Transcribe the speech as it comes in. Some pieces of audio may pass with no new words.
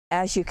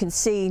As you can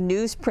see,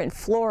 Newsprint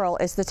Floral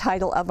is the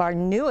title of our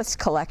newest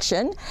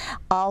collection.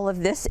 All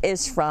of this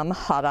is from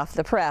hot off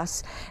the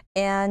press.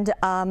 And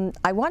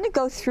I want to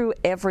go through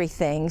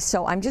everything,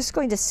 so I'm just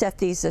going to set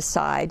these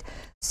aside.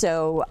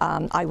 So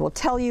I will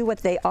tell you what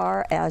they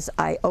are as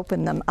I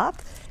open them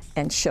up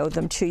and show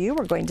them to you.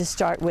 We're going to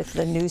start with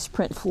the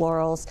Newsprint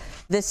Florals.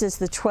 This is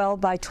the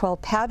 12 by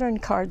 12 pattern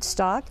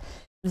cardstock.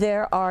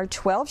 There are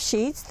 12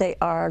 sheets. They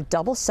are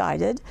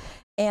double-sided.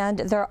 And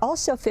there are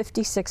also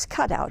 56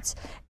 cutouts.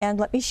 And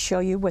let me show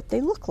you what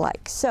they look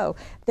like. So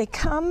they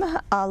come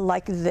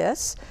like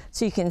this.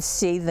 So you can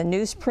see the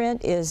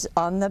newsprint is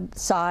on the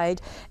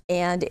side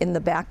and in the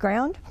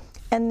background.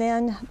 And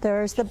then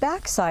there's the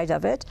back side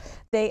of it.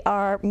 They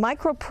are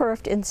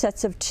micro-perfed in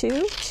sets of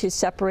 2. To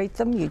separate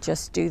them, you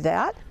just do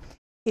that.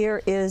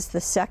 Here is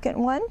the second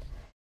one.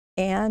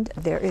 And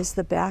there is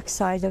the back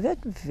side of it.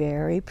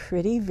 Very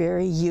pretty,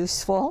 very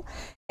useful.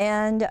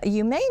 And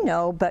you may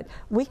know, but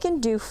we can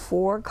do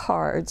 4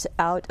 cards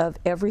out of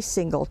every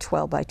single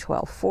 12 by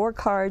 12. 4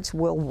 cards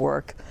will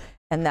work,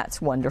 and that's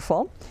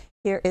wonderful.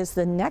 Here is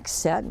the next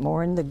set,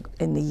 more in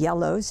the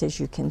yellows, as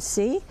you can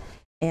see.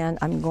 And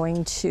I'm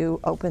going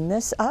to open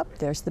this up.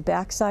 There's the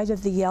back side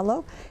of the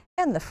yellow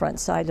and the front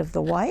side of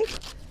the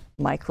white,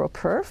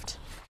 micro-perfed.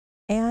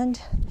 And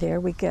there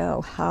we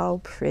go.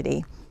 How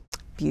pretty.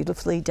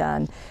 Beautifully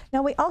done.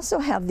 Now we also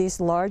have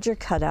these larger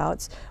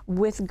cutouts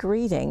with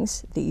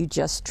greetings that you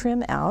just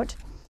trim out.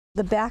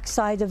 The back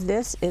side of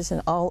this is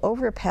an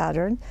all-over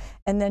pattern,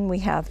 and then we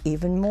have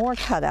even more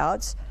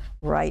cutouts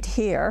right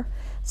here.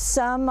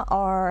 Some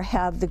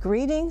have the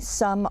greetings,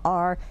 some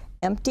are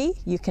empty.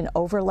 You can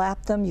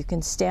overlap them, you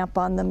can stamp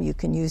on them, you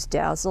can use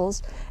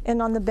dazzles,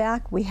 and on the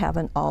back we have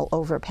an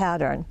all-over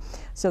pattern.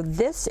 So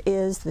this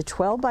is the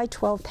 12 by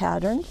 12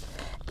 pattern,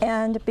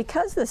 and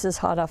because this is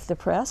hot off the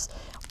press,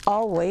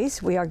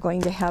 always we are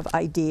going to have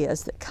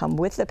ideas that come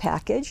with the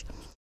package.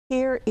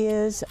 Here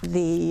is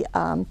the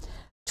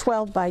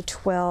 12 by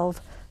 12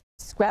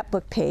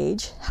 scrapbook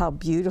page. How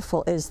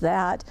beautiful is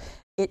that?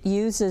 It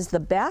uses the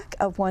back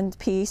of one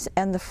piece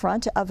and the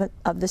front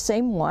of the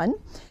same one,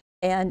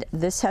 and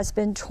this has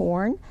been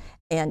torn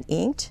and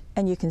inked,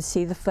 and you can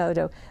see the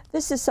photo.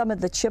 This is some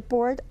of the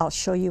chipboard. I'll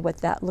show you what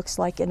that looks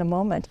like in a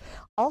moment.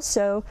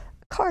 Also,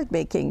 card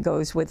making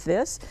goes with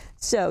this,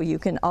 so you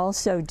can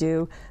also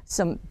do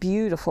some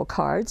beautiful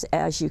cards,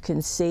 as you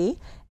can see,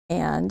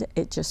 and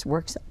it just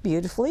works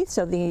beautifully.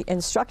 So the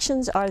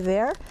instructions are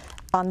there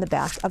on the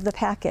back of the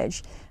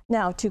package.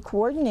 Now, to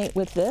coordinate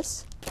with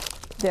this,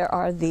 there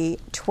are the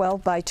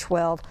 12 by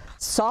 12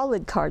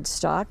 solid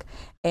cardstock,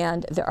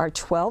 and there are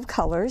 12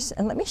 colors,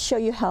 and let me show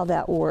you how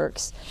that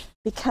works,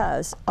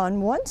 because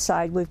on one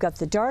side we've got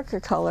the darker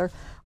color,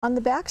 on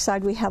the back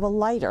side we have a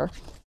lighter.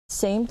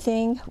 Same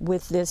thing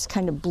with this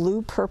kind of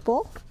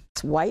blue-purple.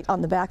 It's white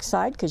on the back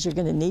side because you're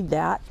going to need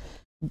that.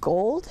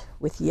 Gold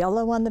with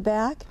yellow on the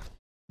back.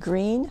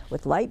 Green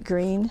with light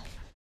green.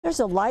 There's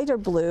a lighter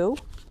blue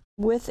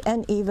with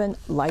an even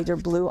lighter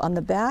blue on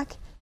the back.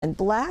 And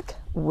black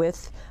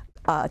with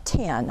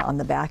tan on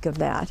the back of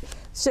that.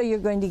 So you're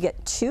going to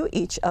get 2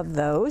 each of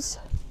those.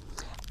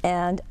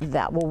 And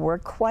that will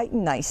work quite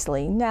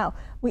nicely. Now,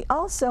 we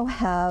also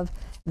have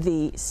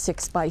the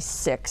 6 by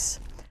 6.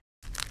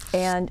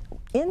 And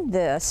in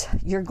this,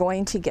 you're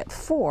going to get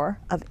 4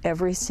 of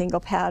every single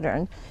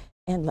pattern.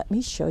 And let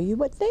me show you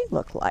what they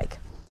look like.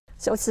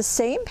 So it's the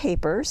same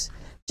papers,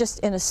 just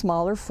in a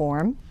smaller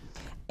form.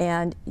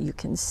 And you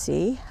can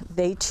see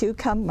they too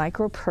come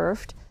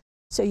micro-perfed.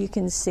 So you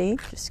can see,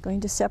 just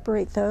going to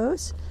separate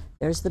those.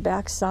 There's the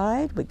back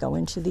side. We go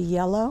into the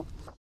yellow.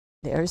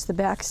 There's the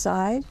back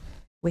side.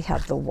 We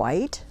have the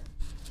white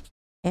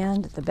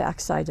and the back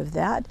side of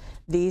that.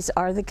 These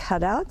are the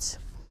cutouts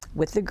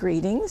with the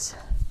greetings.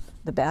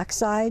 The back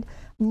side,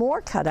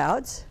 more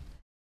cutouts,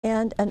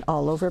 and an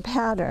all-over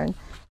pattern.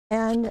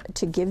 And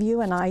to give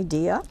you an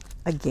idea,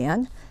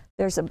 again,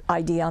 there's an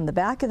idea on the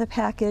back of the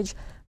package,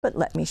 but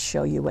let me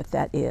show you what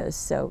that is.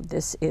 So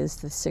this is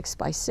the 6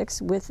 by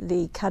 6 with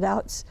the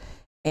cutouts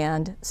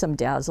and some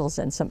dazzles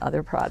and some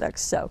other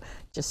products. So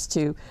just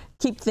to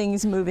keep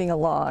things moving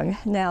along.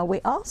 Now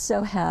we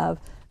also have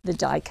the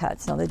die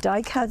cuts. Now the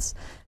die cuts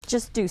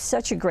just do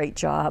such a great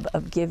job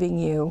of giving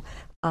you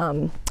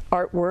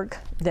artwork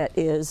that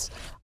is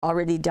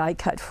already die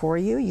cut for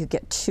you. You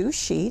get 2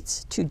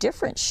 sheets, 2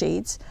 different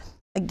sheets.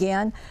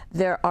 Again,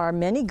 there are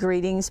many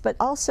greetings, but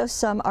also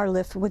some are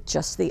left with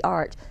just the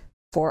art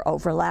for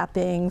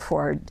overlapping,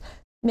 for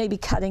maybe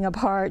cutting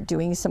apart,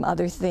 doing some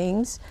other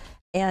things.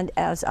 And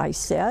as I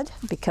said,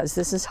 because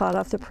this is hot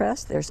off the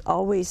press, there's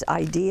always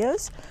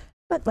ideas,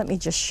 but let me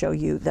just show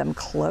you them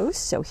close.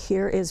 So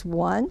here is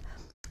one.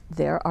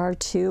 There are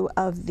 2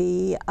 of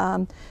the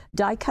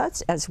die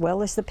cuts as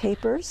well as the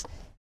papers,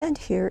 and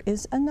here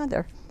is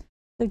another.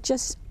 It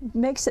just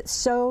makes it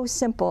so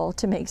simple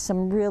to make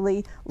some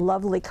really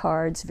lovely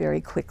cards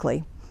very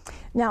quickly.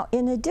 Now,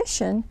 in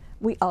addition,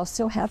 we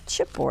also have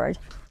chipboard,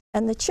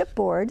 and the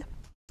chipboard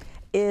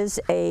is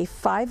a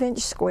 5-inch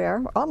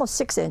square, almost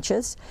 6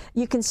 inches.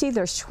 You can see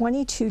there's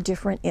 22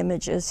 different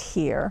images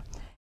here,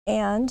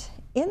 and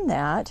in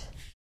that,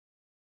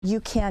 you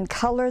can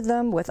color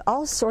them with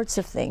all sorts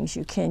of things.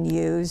 You can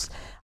use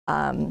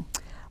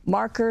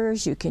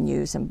markers, you can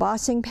use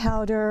embossing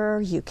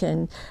powder, you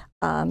can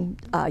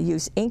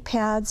use ink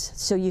pads.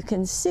 So you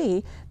can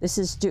see this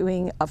is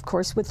doing, of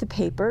course, with the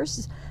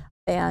papers,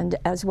 and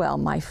as well,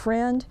 my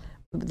friend,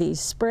 these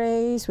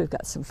sprays, we've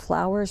got some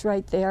flowers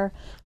right there,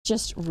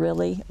 just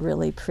really,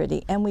 really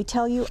pretty. And we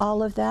tell you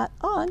all of that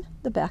on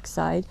the back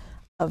side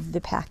of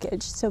the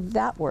package, so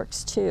that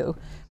works too.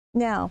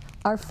 Now,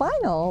 our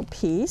final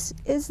piece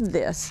is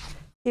this.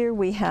 Here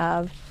we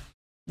have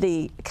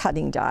the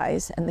cutting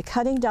dies, and the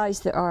cutting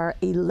dies, there are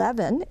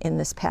 11 in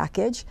this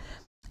package,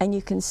 and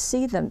you can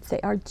see them.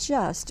 They are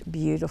just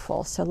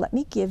beautiful. So let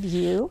me give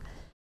you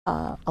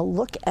a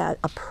look at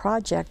a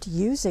project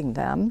using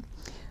them.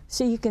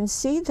 So you can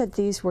see that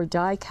these were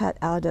die cut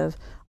out of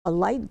a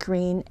light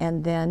green,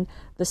 and then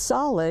the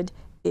solid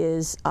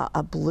is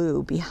a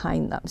blue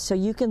behind them. So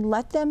you can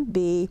let them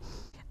be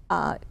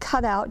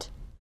cut out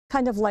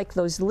kind of like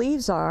those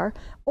leaves are,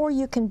 or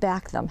you can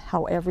back them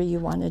however you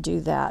want to do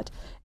that.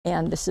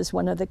 And this is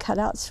one of the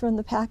cutouts from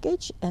the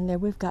package, and there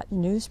we've got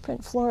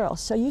Newsprint Florals.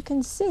 So you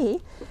can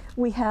see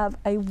we have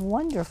a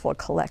wonderful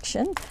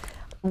collection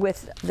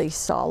with the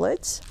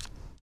solids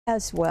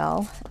as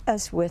well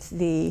as with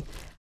the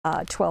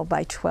 12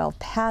 by 12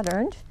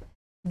 patterned.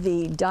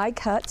 The die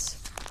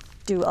cuts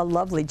do a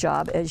lovely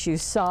job, as you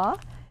saw.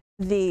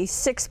 The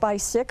 6 by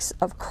 6,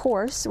 of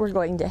course, we're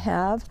going to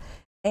have,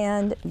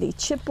 and the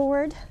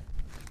chipboard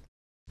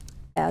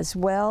as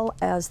well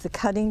as the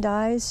cutting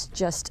dies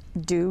just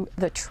do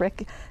the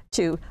trick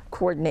to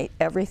coordinate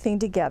everything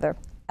together.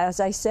 As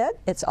I said,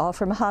 it's all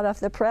from hot off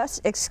the press,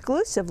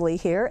 exclusively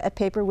here at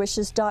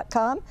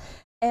paperwishes.com.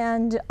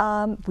 And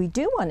we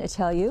do want to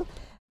tell you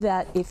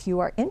that if you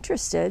are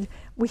interested,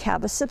 we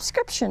have a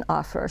subscription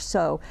offer.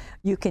 So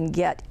you can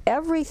get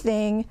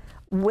everything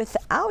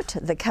without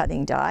the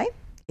cutting die.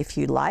 If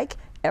you like,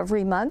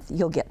 every month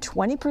you'll get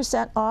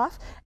 20% off,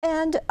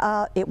 and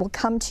it will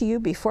come to you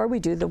before we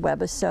do the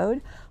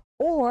webisode.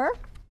 Or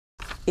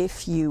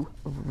if you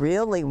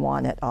really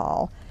want it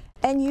all,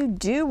 and you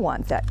do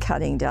want that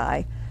cutting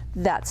die,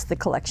 that's the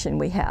collection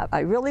we have. I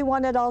really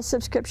want it all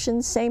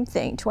subscription, same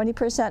thing,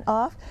 20%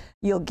 off.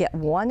 You'll get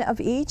one of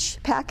each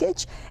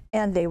package,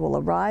 and they will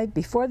arrive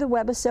before the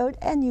webisode,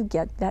 and you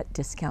get that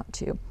discount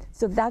too.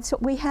 So that's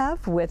what we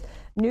have with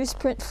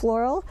Newsprint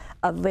Floral,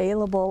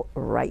 available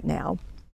right now.